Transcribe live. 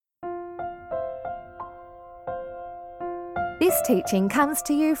This teaching comes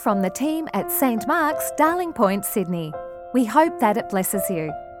to you from the team at St Mark's, Darling Point, Sydney. We hope that it blesses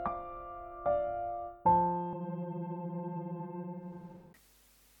you.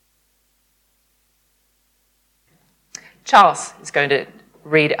 Charles is going to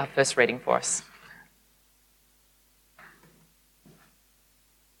read our first reading for us.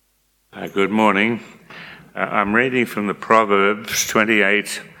 Good morning. I'm reading from the Proverbs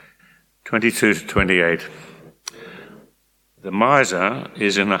 22 to 28. The miser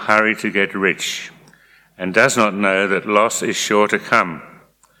is in a hurry to get rich and does not know that loss is sure to come.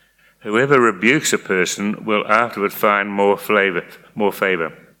 Whoever rebukes a person will afterward find more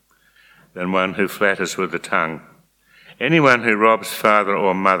favour than one who flatters with the tongue. Anyone who robs father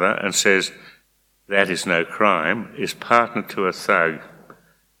or mother and says, "That is no crime," is partner to a thug.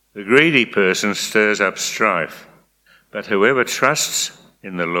 The greedy person stirs up strife, but whoever trusts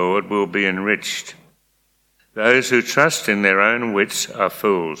in the Lord will be enriched. Those who trust in their own wits are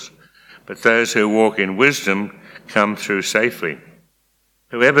fools, but those who walk in wisdom come through safely.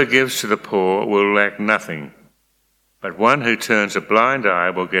 Whoever gives to the poor will lack nothing, but one who turns a blind eye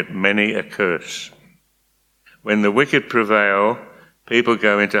will get many a curse. When the wicked prevail, people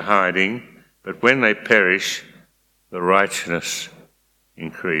go into hiding, but when they perish, the righteous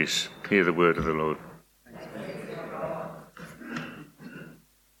increase. Hear the word of the Lord.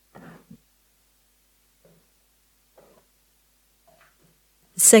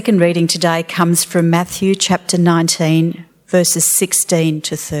 The second reading today comes from Matthew chapter 19, verses 16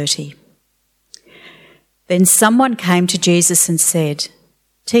 to 30. Then someone came to Jesus and said,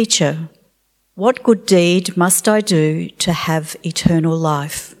 "Teacher, what good deed must I do to have eternal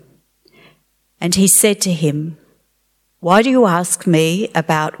life?" And he said to him, "Why do you ask me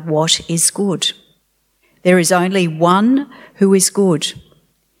about what is good? There is only one who is good.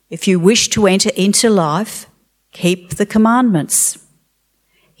 If you wish to enter into life, keep the commandments."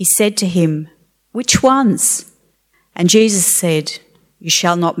 He said to him, "Which ones?" And Jesus said, "You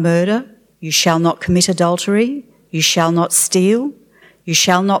shall not murder, you shall not commit adultery, you shall not steal, you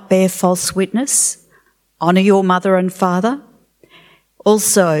shall not bear false witness, honour your mother and father.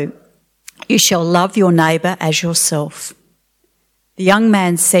 Also, you shall love your neighbour as yourself." The young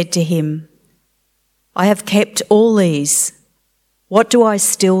man said to him, "I have kept all these. What do I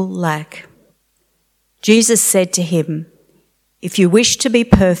still lack?" Jesus said to him, "If you wish to be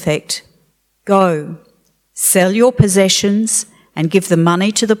perfect, go, sell your possessions and give the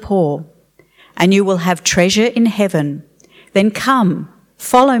money to the poor, and you will have treasure in heaven. Then come,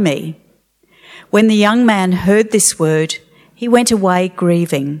 follow me." When the young man heard this word, he went away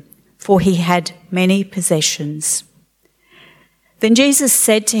grieving, for he had many possessions. Then Jesus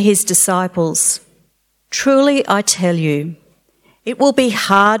said to his disciples, "Truly I tell you, it will be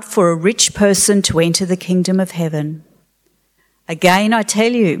hard for a rich person to enter the kingdom of heaven. Again I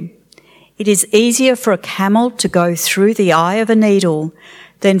tell you, it is easier for a camel to go through the eye of a needle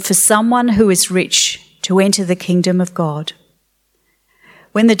than for someone who is rich to enter the kingdom of God."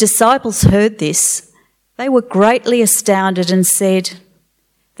 When the disciples heard this, they were greatly astounded and said,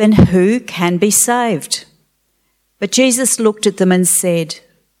 "Then who can be saved?" But Jesus looked at them and said,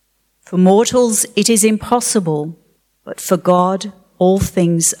 "For mortals it is impossible, but for God all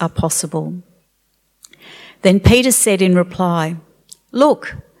things are possible." Then Peter said in reply,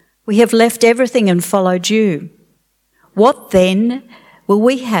 "Look, we have left everything and followed you. What then will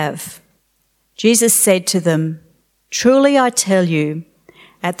we have?" Jesus said to them, "Truly I tell you,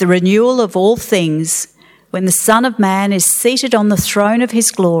 at the renewal of all things, when the Son of Man is seated on the throne of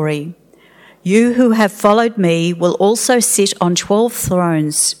his glory, you who have followed me will also sit on 12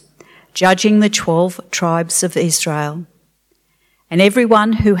 thrones, judging the 12 tribes of Israel. And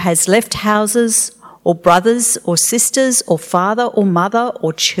everyone who has left houses, or brothers or sisters, or father or mother,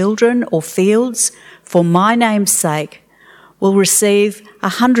 or children or fields, for my name's sake, will receive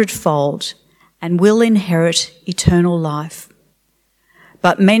 100-fold and will inherit eternal life.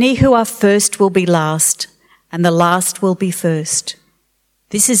 But many who are first will be last, and the last will be first."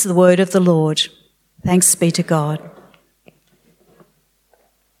 This is the word of the Lord. Thanks be to God.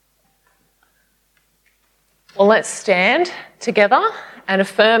 Well, let's stand together and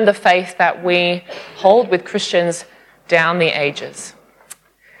affirm the faith that we hold with Christians down the ages.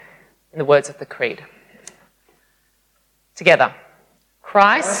 In the words of the Creed. Together.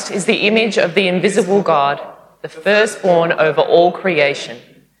 Christ is the image of the invisible God, the firstborn over all creation.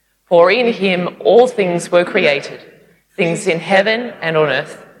 For in him all things were created, things in heaven and on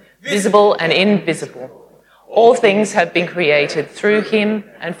earth, visible and invisible. All things have been created through him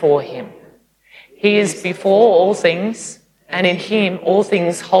and for him. He is before all things, and in him all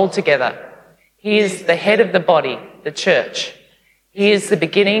things hold together. He is the head of the body, the church. He is the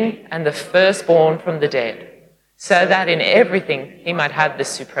beginning and the firstborn from the dead, so that in everything he might have the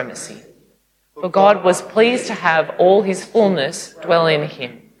supremacy. For God was pleased to have all his fullness dwell in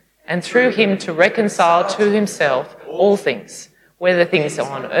him, and through him to reconcile to himself all things, whether things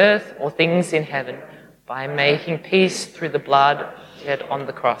on earth or things in heaven, by making peace through the blood shed on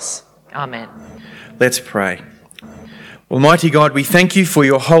the cross. Amen. Let's pray. Almighty God, we thank you for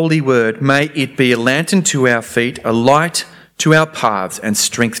your holy word. May it be a lantern to our feet, a light to our paths, and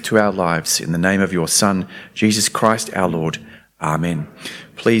strength to our lives. In the name of your Son, Jesus Christ our Lord. Amen.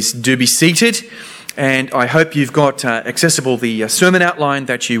 Please do be seated, and I hope you've got accessible the sermon outline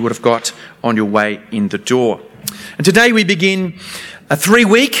that you would have got on your way in the door. And today we begin a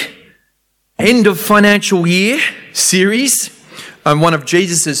 3-week end of financial year series on one of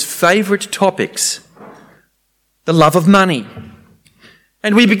Jesus' favourite topics, the love of money.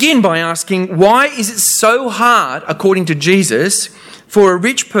 And we begin by asking, why is it so hard, according to Jesus, for a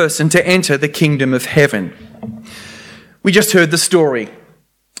rich person to enter the kingdom of heaven? We just heard the story.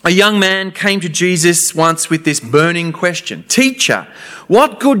 A young man came to Jesus once with this burning question. Teacher,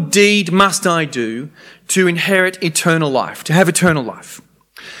 what good deed must I do to inherit eternal life, to have eternal life?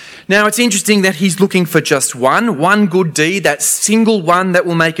 Now, it's interesting that he's looking for just one good deed, that single one that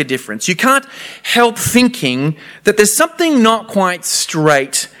will make a difference. You can't help thinking that there's something not quite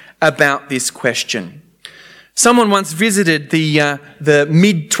straight about this question. Someone once visited the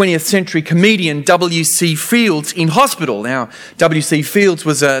mid-20th century comedian W.C. Fields in hospital. Now, W.C. Fields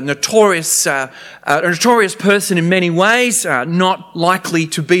was a notorious person in many ways, not likely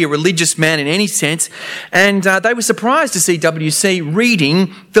to be a religious man in any sense. And they were surprised to see W.C.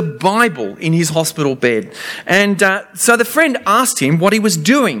 reading the Bible in his hospital bed. And so the friend asked him what he was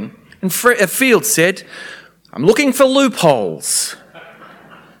doing. And Fields said, "I'm looking for loopholes."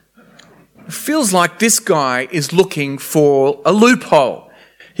 It feels like this guy is looking for a loophole.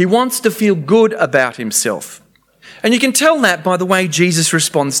 He wants to feel good about himself. And you can tell that by the way Jesus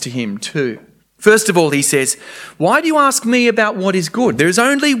responds to him too. First of all, he says, "Why do you ask me about what is good? There is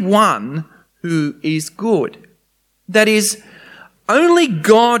only one who is good. That is, only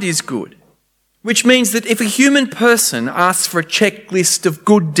God is good." Which means that if a human person asks for a checklist of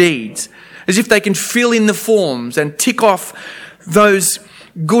good deeds, as if they can fill in the forms and tick off those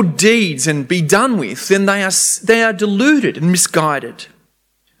good deeds and be done with, then they are deluded and misguided.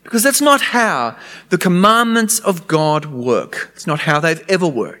 Because that's not how the commandments of God work. It's not how they've ever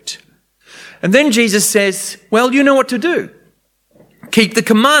worked. And then Jesus says, well, you know what to do. Keep the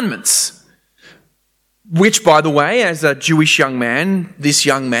commandments. Which, by the way, as a Jewish young man, this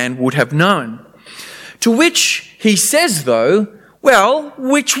young man would have known. To which he says, though, well,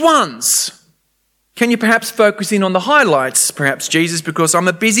 which ones? Can you perhaps focus in on the highlights, perhaps, Jesus, because I'm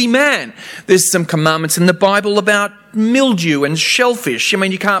a busy man. There's some commandments in the Bible about mildew and shellfish. I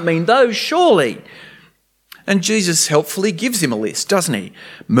mean, you can't mean those, surely. And Jesus helpfully gives him a list, doesn't he?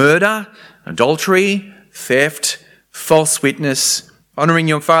 Murder, adultery, theft, false witness, honouring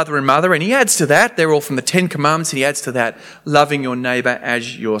your father and mother. And he adds to that, they're all from the 10 Commandments, and he adds to that, loving your neighbour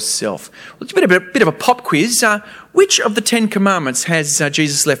as yourself. Well, it's a bit of a pop quiz. Which of the 10 Commandments has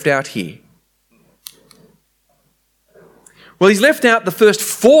Jesus left out here? Well, he's left out the first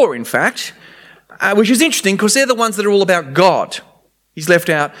 4, in fact, which is interesting because they're the ones that are all about God. He's left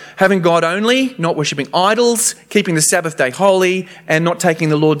out having God only, not worshipping idols, keeping the Sabbath day holy, and not taking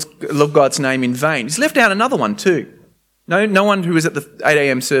the Lord God's name in vain. He's left out another one too. No one who is at the 8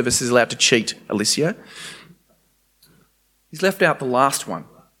 a.m. service is allowed to cheat, Alicia. He's left out the last one.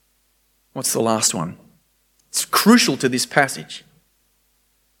 What's the last one? It's crucial to this passage.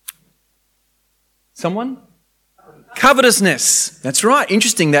 Someone? Covetousness. That's right.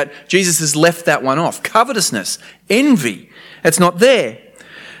 Interesting that Jesus has left that one off. Covetousness. Envy. It's not there.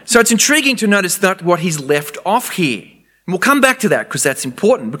 So it's intriguing to notice that what he's left off here. And we'll come back to that because that's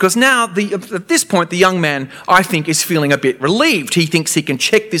important. Because now, at this point, the young man, I think, is feeling a bit relieved. He thinks he can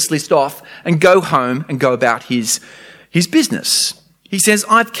check this list off and go home and go about his business. He says,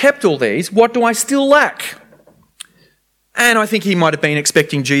 I've kept all these. What do I still lack? And I think he might have been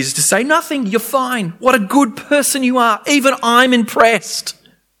expecting Jesus to say, nothing, you're fine. What a good person you are. Even I'm impressed.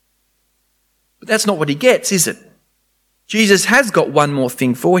 But that's not what he gets, is it? Jesus has got one more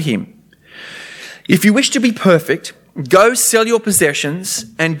thing for him. If you wish to be perfect, go sell your possessions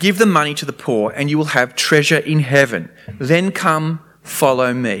and give the money to the poor, and you will have treasure in heaven. Then come,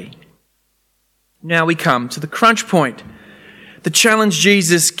 follow me. Now we come to the crunch point. The challenge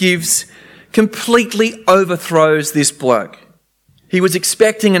Jesus gives completely overthrows this bloke. He was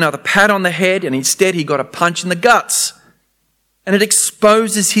expecting another pat on the head, and instead he got a punch in the guts. And it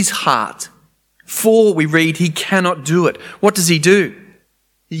exposes his heart For, we read, he cannot do it. What does he do?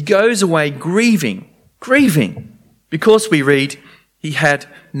 He goes away grieving, because we read, he had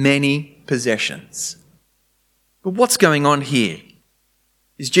many possessions. But what's going on here?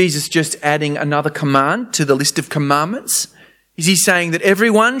 Is Jesus just adding another command to the list of commandments? Is he saying that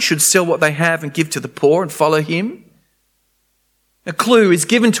everyone should sell what they have and give to the poor and follow him? A clue is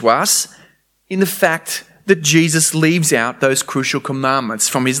given to us in the fact that Jesus leaves out those crucial commandments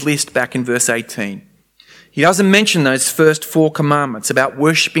from his list back in verse 18. He doesn't mention those first 4 commandments about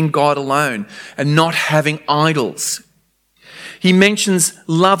worshipping God alone and not having idols. He mentions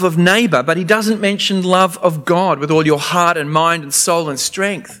love of neighbour, but he doesn't mention love of God with all your heart and mind and soul and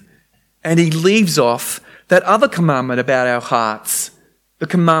strength. And he leaves off that other commandment about our hearts, the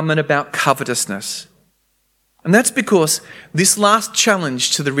commandment about covetousness. And that's because this last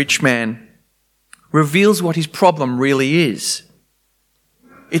challenge to the rich man reveals what his problem really is.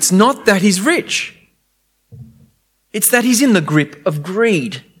 It's not that he's rich. It's that he's in the grip of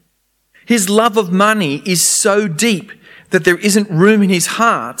greed. His love of money is so deep that there isn't room in his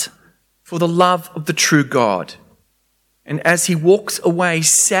heart for the love of the true God. And as he walks away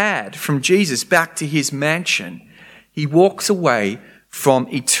sad from Jesus back to his mansion, he walks away from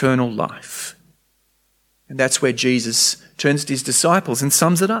eternal life. And that's where Jesus turns to his disciples and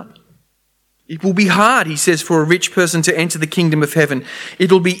sums it up. It will be hard, he says, for a rich person to enter the kingdom of heaven.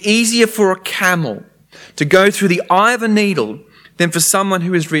 It will be easier for a camel to go through the eye of a needle than for someone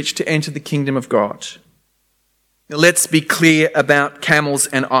who is rich to enter the kingdom of God. Now, let's be clear about camels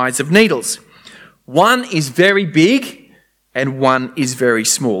and eyes of needles. One is very big and one is very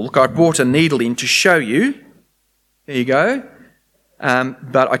small. Look, I brought a needle in to show you. There you go.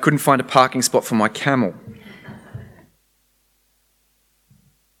 But I couldn't find a parking spot for my camel.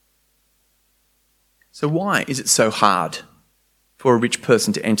 So why is it so hard for a rich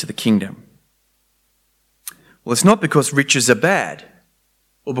person to enter the kingdom? Well, it's not because riches are bad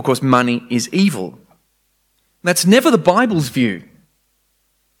or because money is evil. That's never the Bible's view.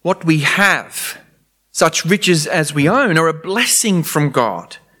 What we have, such riches as we own, are a blessing from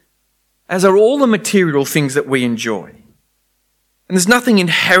God, as are all the material things that we enjoy. And there's nothing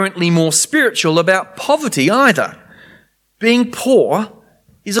inherently more spiritual about poverty either. Being poor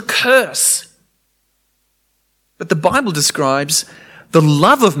is a curse. But the Bible describes the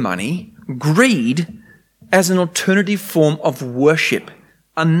love of money, greed, as an alternative form of worship,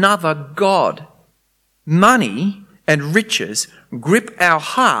 another God. Money and riches grip our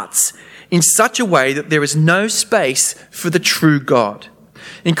hearts in such a way that there is no space for the true God.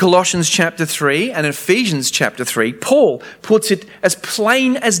 In Colossians chapter 3 and Ephesians chapter 3, Paul puts it as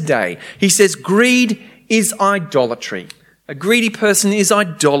plain as day. He says, greed is idolatry. A greedy person is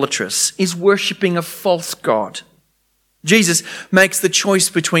idolatrous, is worshipping a false god. Jesus makes the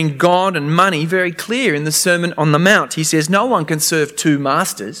choice between God and money very clear in the Sermon on the Mount. He says, no one can serve 2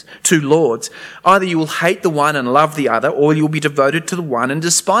 masters, 2 lords. Either you will hate the one and love the other, or you will be devoted to the one and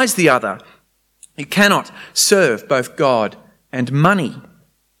despise the other. You cannot serve both God and money.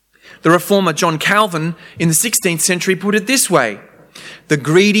 The reformer John Calvin in the 16th century put it this way: the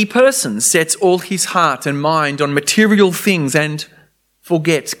greedy person sets all his heart and mind on material things and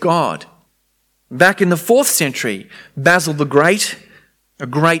forgets God. Back in the 4th century, Basil the Great, a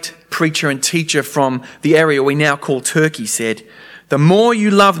great preacher and teacher from the area we now call Turkey, said, the more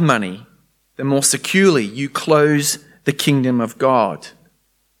you love money, the more securely you close the kingdom of God.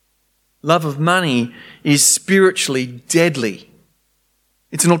 Love of money is spiritually deadly.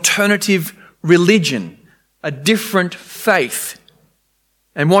 It's an alternative religion, a different faith.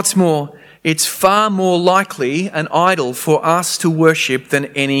 And what's more, it's far more likely an idol for us to worship than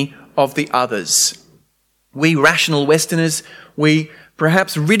any of the others. We rational Westerners, we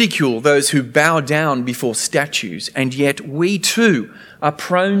perhaps ridicule those who bow down before statues, and yet we too are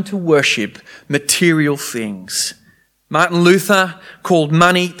prone to worship material things. Martin Luther called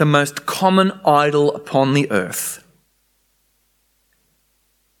money the most common idol upon the earth.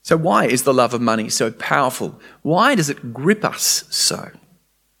 So why is the love of money so powerful? Why does it grip us so?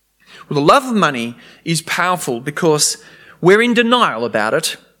 Well, the love of money is powerful because we're in denial about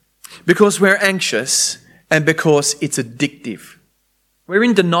it, because we're anxious, and because it's addictive. We're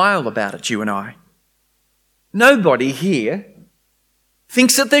in denial about it, you and I. Nobody here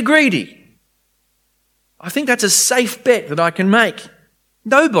thinks that they're greedy. I think that's a safe bet that I can make.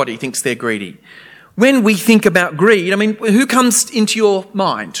 Nobody thinks they're greedy. When we think about greed, who comes into your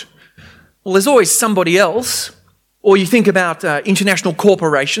mind? Well, there's always somebody else. Or you think about international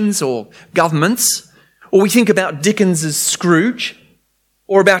corporations or governments. Or we think about Dickens's Scrooge.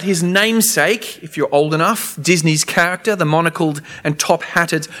 Or about his namesake, if you're old enough, Disney's character, the monocled and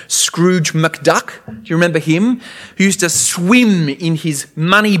top-hatted Scrooge McDuck. Do you remember him? Who used to swim in his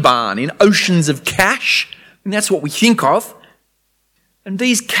money barn in oceans of cash. And that's what we think of. And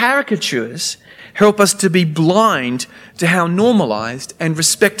these caricatures help us to be blind to how normalised and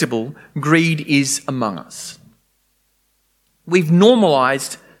respectable greed is among us. We've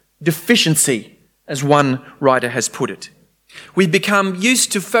normalised deficiency, as one writer has put it. We've become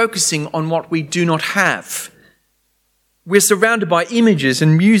used to focusing on what we do not have. We're surrounded by images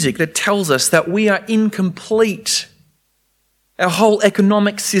and music that tells us that we are incomplete. Our whole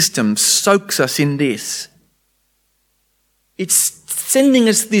economic system soaks us in this. It's sending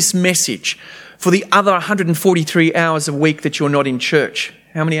us this message for the other 143 hours a week that you're not in church.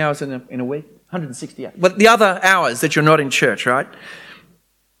 How many hours in a week? 168. But the other hours that you're not in church, right?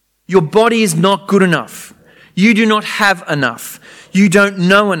 Your body is not good enough. You do not have enough. You don't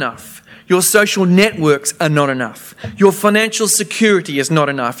know enough. Your social networks are not enough. Your financial security is not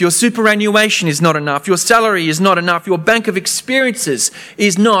enough. Your superannuation is not enough. Your salary is not enough. Your bank of experiences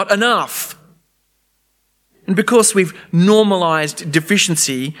is not enough. And because we've normalised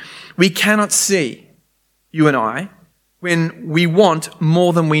deficiency, we cannot see, you and I, when we want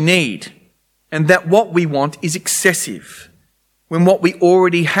more than we need, and that what we want is excessive, when what we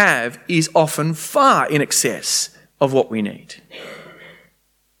already have is often far in excess of what we need.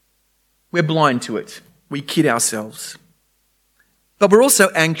 We're blind to it. We kid ourselves. But we're also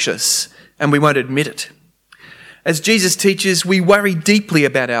anxious, and we won't admit it. As Jesus teaches, we worry deeply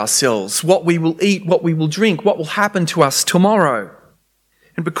about ourselves, what we will eat, what we will drink, what will happen to us tomorrow.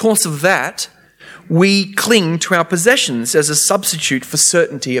 And because of that, we cling to our possessions as a substitute for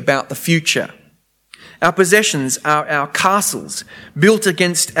certainty about the future. Our possessions are our castles, built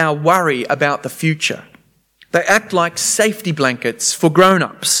against our worry about the future. They act like safety blankets for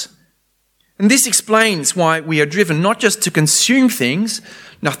grown-ups. And this explains why we are driven not just to consume things,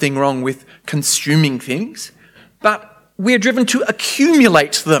 nothing wrong with consuming things, but we are driven to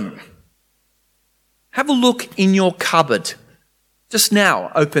accumulate them. Have a look in your cupboard. Just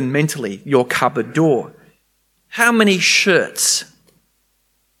now, open mentally your cupboard door. How many shirts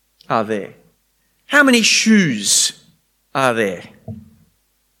are there? How many shoes are there?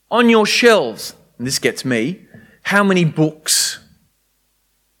 On your shelves, and this gets me, how many books?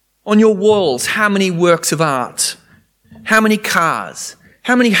 On your walls, how many works of art? How many cars?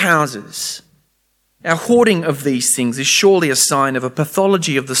 How many houses? Our hoarding of these things is surely a sign of a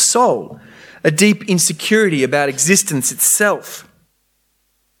pathology of the soul, a deep insecurity about existence itself.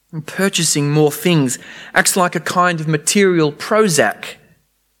 And purchasing more things acts like a kind of material Prozac.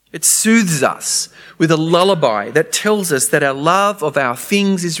 It soothes us with a lullaby that tells us that our love of our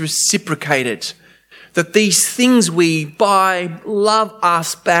things is reciprocated, that these things we buy love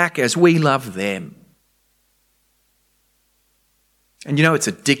us back as we love them. And you know, it's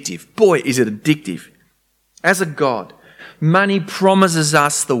addictive. Boy, is it addictive. As a God, money promises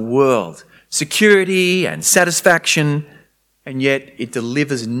us the world, security and satisfaction, and yet it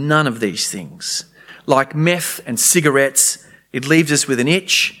delivers none of these things. Like meth and cigarettes, it leaves us with an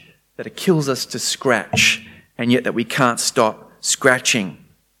itch that it kills us to scratch, and yet that we can't stop scratching.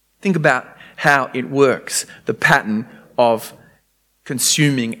 Think about how it works, the pattern of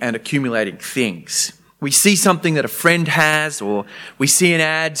consuming and accumulating things. We see something that a friend has, or we see an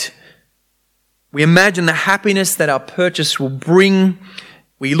ad. We imagine the happiness that our purchase will bring.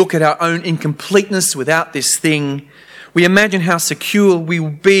 We look at our own incompleteness without this thing. We imagine how secure we will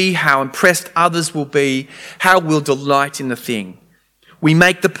be, how impressed others will be, how we'll delight in the thing. We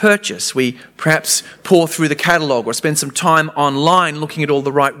make the purchase. We perhaps pour through the catalogue or spend some time online looking at all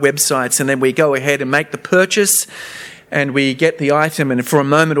the right websites, and then we go ahead and make the purchase and we get the item, and for a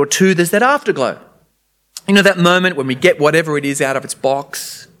moment or two there's that afterglow. You know, that moment when we get whatever it is out of its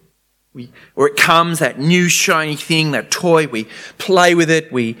box, or it comes, that new shiny thing, that toy, we play with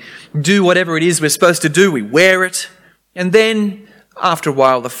it, we do whatever it is we're supposed to do, we wear it, and then after a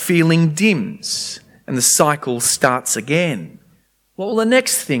while the feeling dims and the cycle starts again. What will the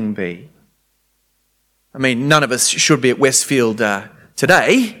next thing be? I mean, none of us should be at Westfield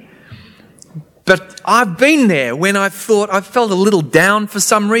today, but I've been there when I've felt a little down for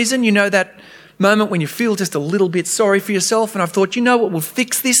some reason. You know, that moment when you feel just a little bit sorry for yourself, and I've thought, you know what will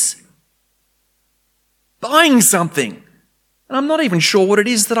fix this? Buying something. And I'm not even sure what it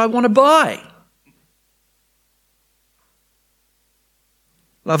is that I want to buy.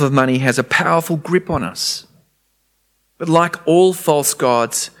 Love of money has a powerful grip on us. But like all false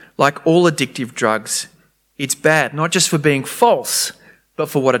gods, like all addictive drugs, it's bad, not just for being false, but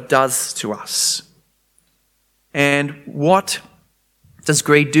for what it does to us. And what does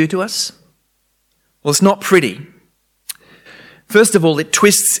greed do to us? Well, it's not pretty. First of all, it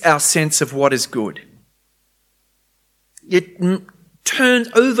twists our sense of what is good. It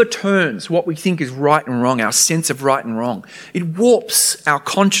overturns what we think is right and wrong, our sense of right and wrong. It warps our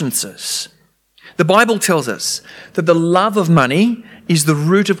consciences. The Bible tells us that the love of money is the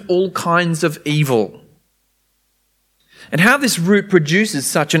root of all kinds of evil. And how this root produces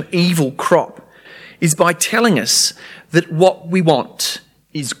such an evil crop is by telling us that what we want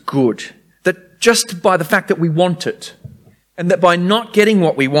is good. That just by the fact that we want it, and that by not getting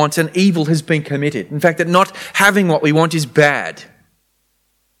what we want, an evil has been committed. In fact, that not having what we want is bad.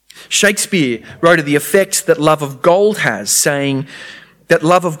 Shakespeare wrote of the effect that love of gold has, saying that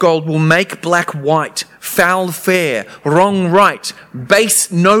love of gold will make black white, foul fair, wrong right,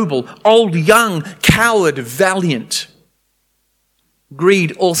 base noble, old young, coward valiant.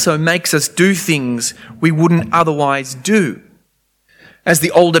 Greed also makes us do things we wouldn't otherwise do. As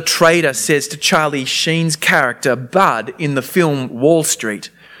the older trader says to Charlie Sheen's character, Bud, in the film Wall Street,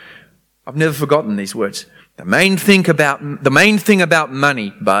 I've never forgotten these words. The main thing about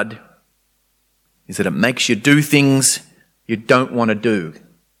money, Bud, is that it makes you do things you don't want to do.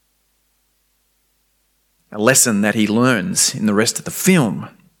 A lesson that he learns in the rest of the film.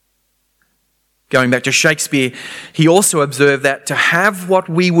 Going back to Shakespeare, he also observed that to have what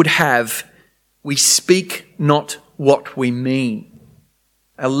we would have, we speak not what we mean.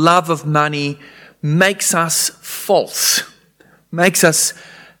 A love of money makes us false, makes us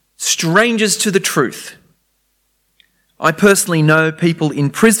strangers to the truth. I personally know people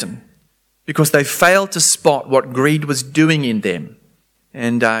in prison because they failed to spot what greed was doing in them.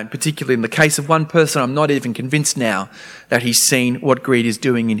 And particularly in the case of one person, I'm not even convinced now that he's seen what greed is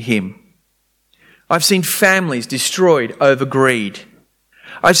doing in him. I've seen families destroyed over greed.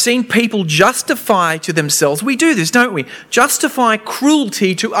 I've seen people justify to themselves, we do this, don't we? Justify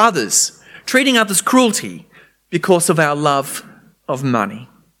cruelty to others, treating others cruelty because of our love of money.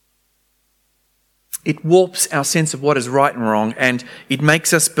 It warps our sense of what is right and wrong, and it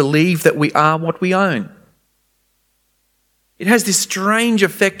makes us believe that we are what we own. It has this strange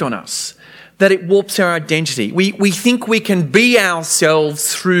effect on us that it warps our identity. We think we can be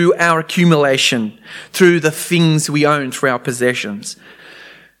ourselves through our accumulation, through the things we own, through our possessions.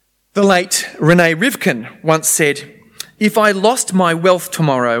 The late Rene Rivkin once said, "If I lost my wealth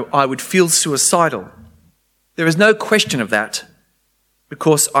tomorrow, I would feel suicidal. There is no question of that,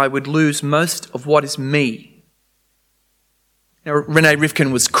 because I would lose most of what is me." Now, Rene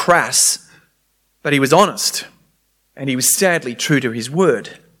Rivkin was crass, but he was honest, and he was sadly true to his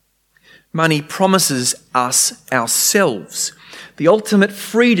word. Money promises us ourselves, the ultimate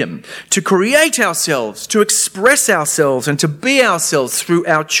freedom to create ourselves, to express ourselves, and to be ourselves through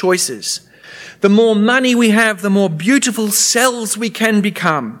our choices. The more money we have, the more beautiful selves we can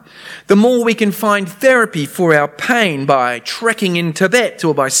become. The more we can find therapy for our pain by trekking in Tibet,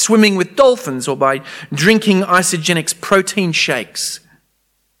 or by swimming with dolphins, or by drinking Isagenix protein shakes.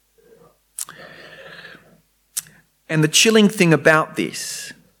 And the chilling thing about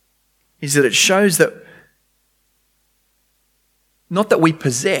this is that it shows that not that we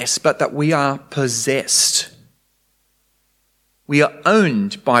possess, but that we are possessed. We are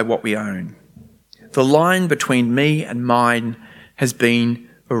owned by what we own. The line between me and mine has been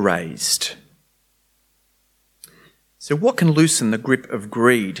erased. So what can loosen the grip of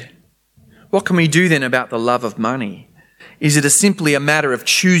greed? What can we do then about the love of money? Is it simply a matter of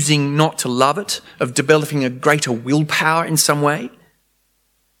choosing not to love it, of developing a greater willpower in some way?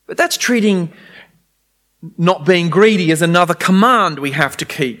 But that's treating not being greedy as another command we have to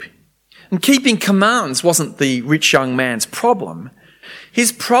keep. And keeping commands wasn't the rich young man's problem.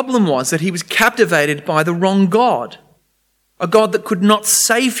 His problem was that he was captivated by the wrong God, a God that could not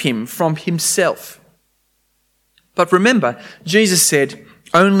save him from himself. But remember, Jesus said,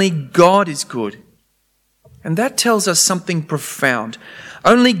 only God is good. And that tells us something profound.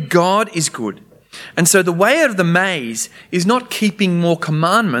 Only God is good. And so the way out of the maze is not keeping more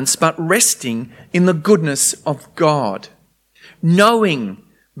commandments, but resting in the goodness of God. Knowing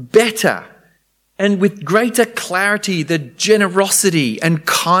better and with greater clarity the generosity and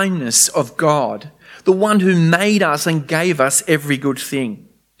kindness of God, the one who made us and gave us every good thing.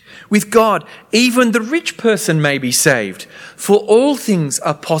 With God, even the rich person may be saved, for all things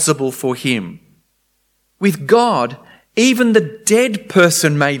are possible for him. With God, even the dead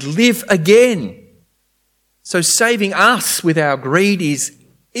person may live again. So saving us with our greed is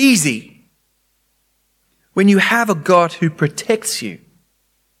easy. When you have a God who protects you,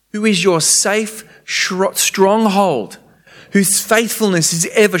 who is your safe stronghold, whose faithfulness is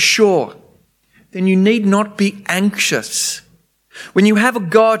ever sure, then you need not be anxious. when you have a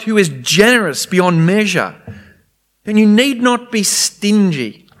God who is generous beyond measure, then you need not be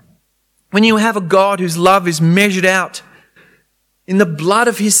stingy. When you have a God whose love is measured out in the blood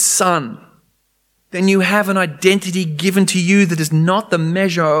of his Son, then you have an identity given to you that is not the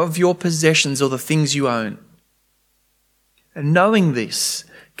measure of your possessions or the things you own. And knowing this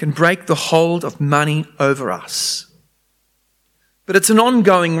can break the hold of money over us. But it's an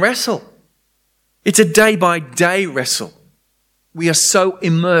ongoing wrestle. It's a day-by-day wrestle. We are so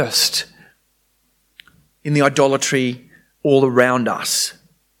immersed in the idolatry all around us.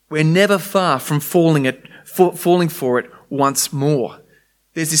 We're never far from falling for it once more.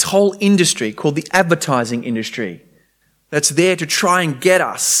 There's this whole industry called the advertising industry that's there to try and get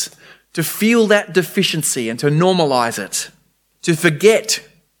us to feel that deficiency and to normalize it, to forget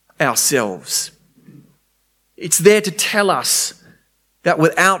ourselves. It's there to tell us that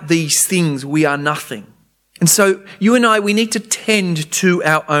without these things we are nothing. And so you and I, we need to tend to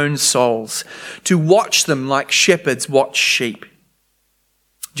our own souls, to watch them like shepherds watch sheep.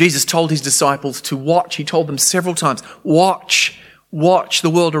 Jesus told his disciples to watch. He told them several times, watch the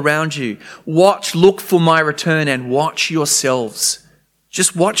world around you. Watch, look for my return, and watch yourselves.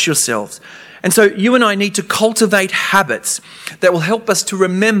 Just watch yourselves. And so you and I need to cultivate habits that will help us to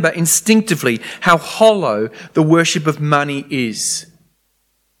remember instinctively how hollow the worship of money is.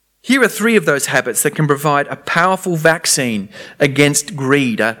 Here are 3 of those habits that can provide a powerful vaccine against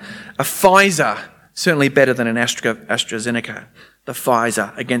greed. A Pfizer, certainly better than an AstraZeneca, the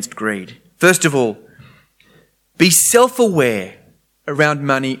Pfizer against greed. First of all, be self-aware around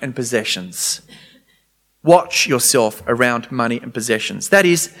money and possessions. Watch yourself around money and possessions. That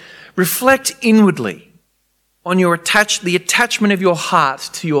is, reflect inwardly on the attachment of your heart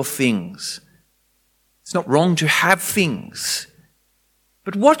to your things. It's not wrong to have things,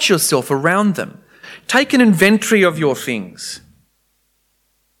 but watch yourself around them. Take an inventory of your things.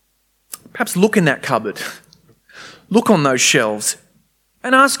 Perhaps look in that cupboard. Look on those shelves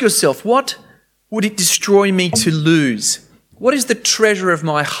and ask yourself, what would it destroy me to lose? What is the treasure of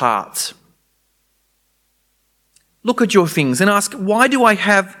my heart? Look at your things and ask, why do I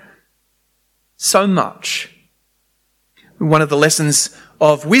have so much? One of the lessons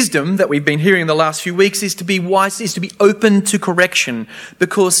of wisdom that we've been hearing the last few weeks is to be wise, is to be open to correction,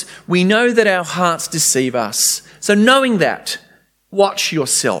 because we know that our hearts deceive us. So knowing that, watch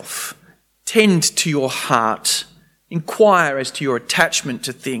yourself. Tend to your heart. Inquire as to your attachment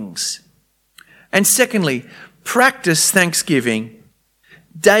to things. And secondly, practice thanksgiving.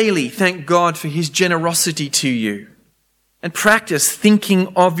 Daily thank God for his generosity to you. And practice thinking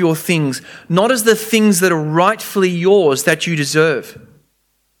of your things, not as the things that are rightfully yours that you deserve,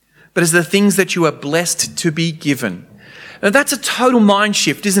 but as the things that you are blessed to be given. Now that's a total mind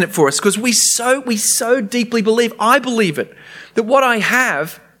shift, isn't it, for us? Because we so deeply believe, I believe it, that what I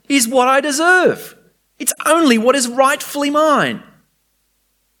have is what I deserve. It's only what is rightfully mine.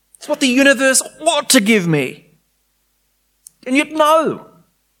 It's what the universe ought to give me. And yet no.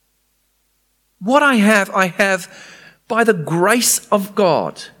 What I have by the grace of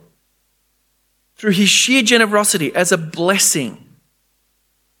God, through his sheer generosity as a blessing.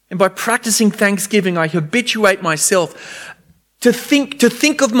 And by practicing thanksgiving, I habituate myself to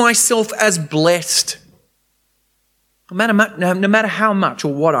think of myself as blessed, no matter how much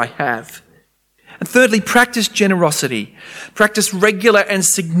or what I have. And thirdly, practice generosity. Practice regular and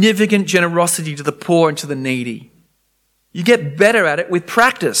significant generosity to the poor and to the needy. You get better at it with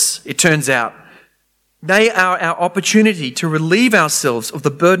practice, it turns out. They are our opportunity to relieve ourselves of the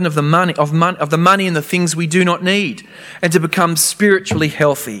burden of the money and the things we do not need, and to become spiritually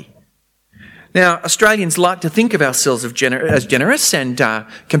healthy. Now, Australians like to think of ourselves as generous, and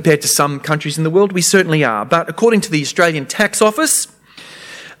compared to some countries in the world, we certainly are. But according to the Australian Tax Office,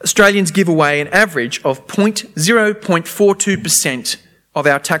 Australians give away an average of 0.42% of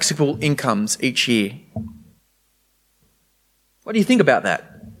our taxable incomes each year. What do you think about that?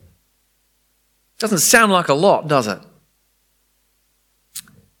 Doesn't sound like a lot, does it?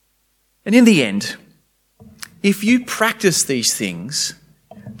 And in the end, if you practice these things,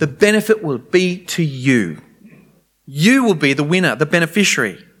 the benefit will be to you. You will be the winner, the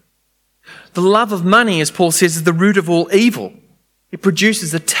beneficiary. The love of money, as Paul says, is the root of all evil. It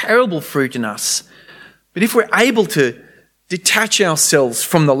produces a terrible fruit in us. But if we're able to detach ourselves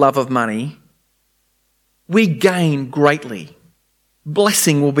from the love of money, we gain greatly.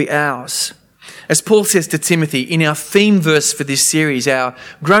 Blessing will be ours. As Paul says to Timothy in our theme verse for this series, our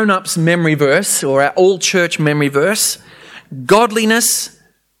grown-ups memory verse, or our all-church memory verse, godliness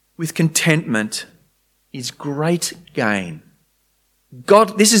with contentment is great gain.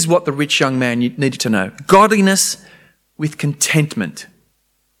 This is what the rich young man needed to know. Godliness with contentment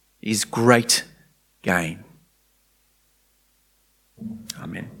is great gain.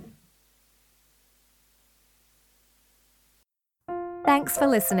 Amen. Thanks for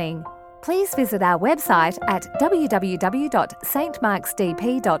listening. Please visit our website at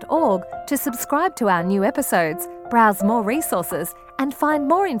www.stmarksdp.org to subscribe to our new episodes, browse more resources, and find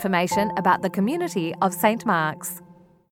more information about the community of St. Mark's.